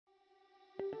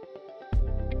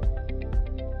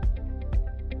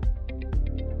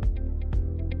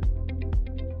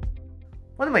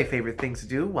One of my favorite things to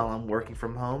do while I'm working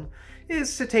from home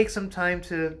is to take some time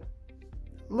to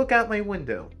look out my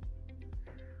window.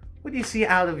 What do you see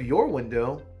out of your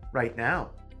window right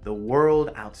now? The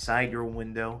world outside your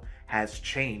window has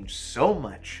changed so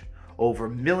much over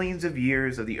millions of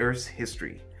years of the Earth's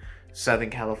history.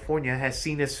 Southern California has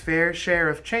seen its fair share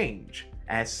of change,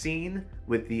 as seen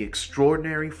with the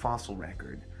extraordinary fossil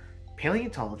record.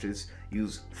 Paleontologists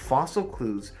use fossil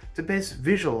clues to best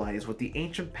visualize what the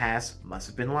ancient past must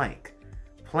have been like.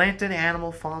 Plant and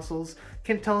animal fossils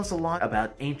can tell us a lot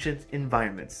about ancient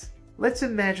environments. Let's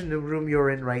imagine the room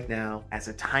you're in right now as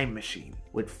a time machine.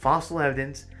 With fossil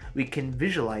evidence, we can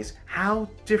visualize how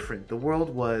different the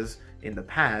world was in the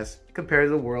past compared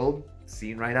to the world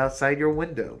seen right outside your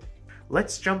window.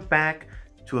 Let's jump back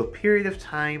to a period of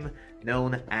time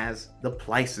known as the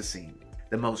Pleistocene.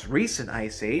 The most recent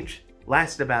ice age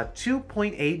lasted about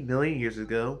 2.8 million years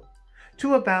ago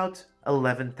to about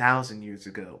 11,000 years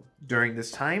ago. During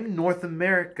this time, North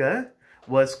America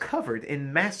was covered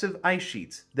in massive ice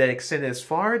sheets that extended as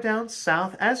far down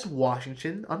south as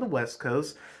Washington on the west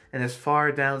coast and as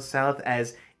far down south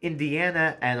as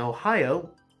Indiana and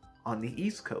Ohio on the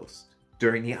east coast.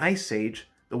 During the Ice Age,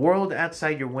 the world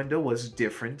outside your window was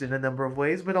different in a number of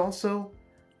ways, but also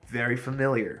very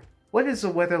familiar. What is the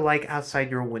weather like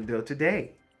outside your window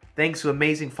today? Thanks to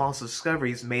amazing fossil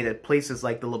discoveries made at places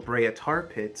like the Brea Tar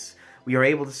Pits, we are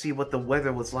able to see what the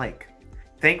weather was like.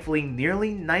 Thankfully,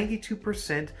 nearly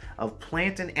 92% of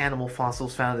plant and animal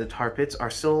fossils found in the tar pits are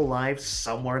still alive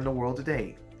somewhere in the world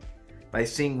today. By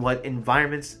seeing what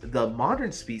environments the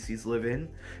modern species live in,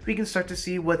 we can start to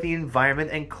see what the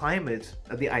environment and climate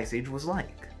of the Ice Age was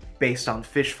like. Based on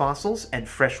fish fossils and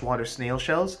freshwater snail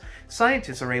shells,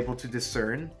 scientists are able to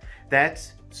discern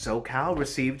that SoCal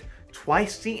received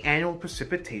twice the annual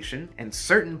precipitation, and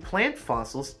certain plant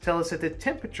fossils tell us that the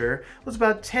temperature was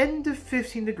about 10 to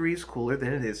 15 degrees cooler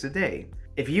than it is today.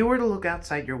 If you were to look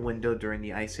outside your window during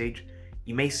the Ice Age,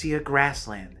 you may see a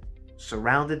grassland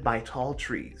surrounded by tall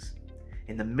trees.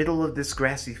 In the middle of this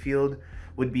grassy field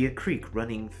would be a creek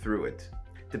running through it.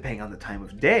 Depending on the time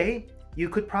of day, you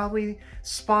could probably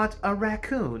spot a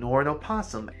raccoon or an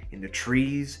opossum. In the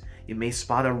trees, you may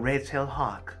spot a red-tailed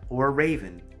hawk or a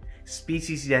raven,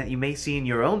 species that you may see in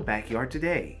your own backyard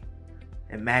today.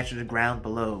 Imagine the ground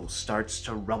below starts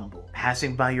to rumble.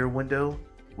 Passing by your window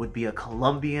would be a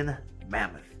Columbian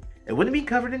mammoth. It wouldn't be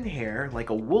covered in hair like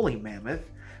a woolly mammoth,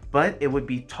 but it would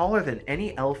be taller than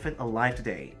any elephant alive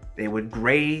today. They would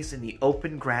graze in the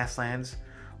open grasslands,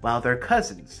 while their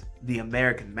cousins, the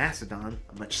American mastodon,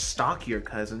 a much stockier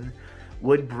cousin,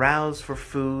 would browse for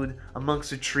food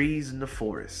amongst the trees in the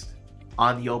forest.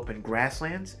 On the open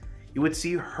grasslands, you would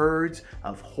see herds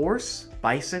of horse,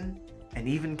 bison, and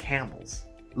even camels.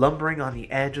 Lumbering on the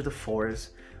edge of the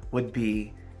forest would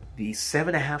be the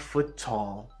 7.5-foot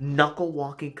tall,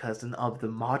 knuckle-walking cousin of the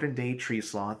modern-day tree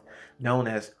sloth known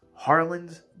as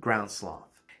Harlan's ground sloth.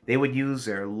 They would use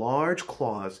their large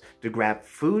claws to grab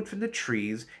food from the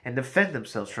trees and defend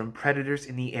themselves from predators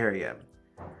in the area.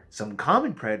 Some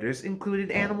common predators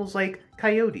included animals like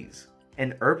coyotes,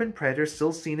 and urban predators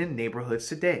still seen in neighborhoods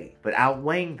today, but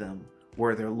outweighing them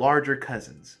were their larger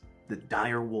cousins, the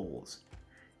dire wolves.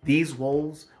 These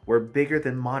wolves were bigger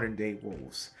than modern-day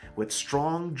wolves, with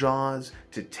strong jaws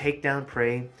to take down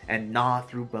prey and gnaw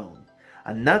through bone.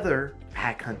 Another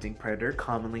pack-hunting predator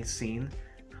commonly seen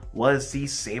was the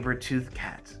saber-toothed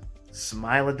cat,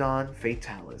 Smilodon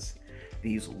fatalis.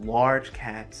 These large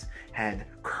cats had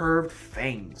curved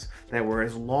fangs that were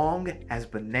as long as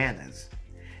bananas.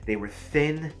 They were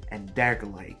thin and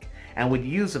dagger-like, and would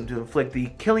use them to inflict the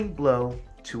killing blow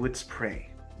to its prey.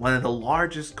 One of the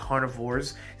largest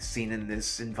carnivores seen in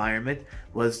this environment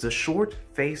was the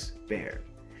short-faced bear.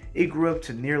 It grew up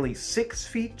to nearly 6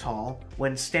 feet tall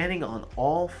when standing on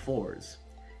all fours.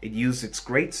 It used its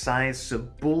great size to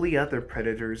bully other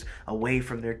predators away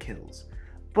from their kills,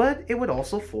 but it would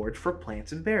also forage for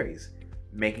plants and berries,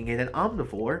 making it an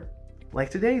omnivore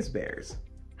like today's bears.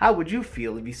 How would you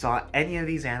feel if you saw any of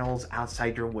these animals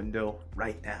outside your window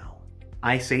right now?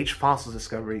 Ice Age fossil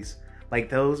discoveries, like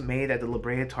those made at the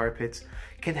Brea Tar Pits,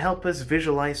 can help us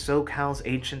visualize SoCal's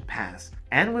ancient past,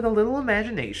 and with a little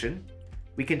imagination,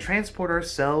 we can transport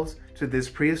ourselves to this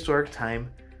prehistoric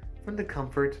time from the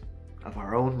comfort of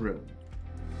our own room.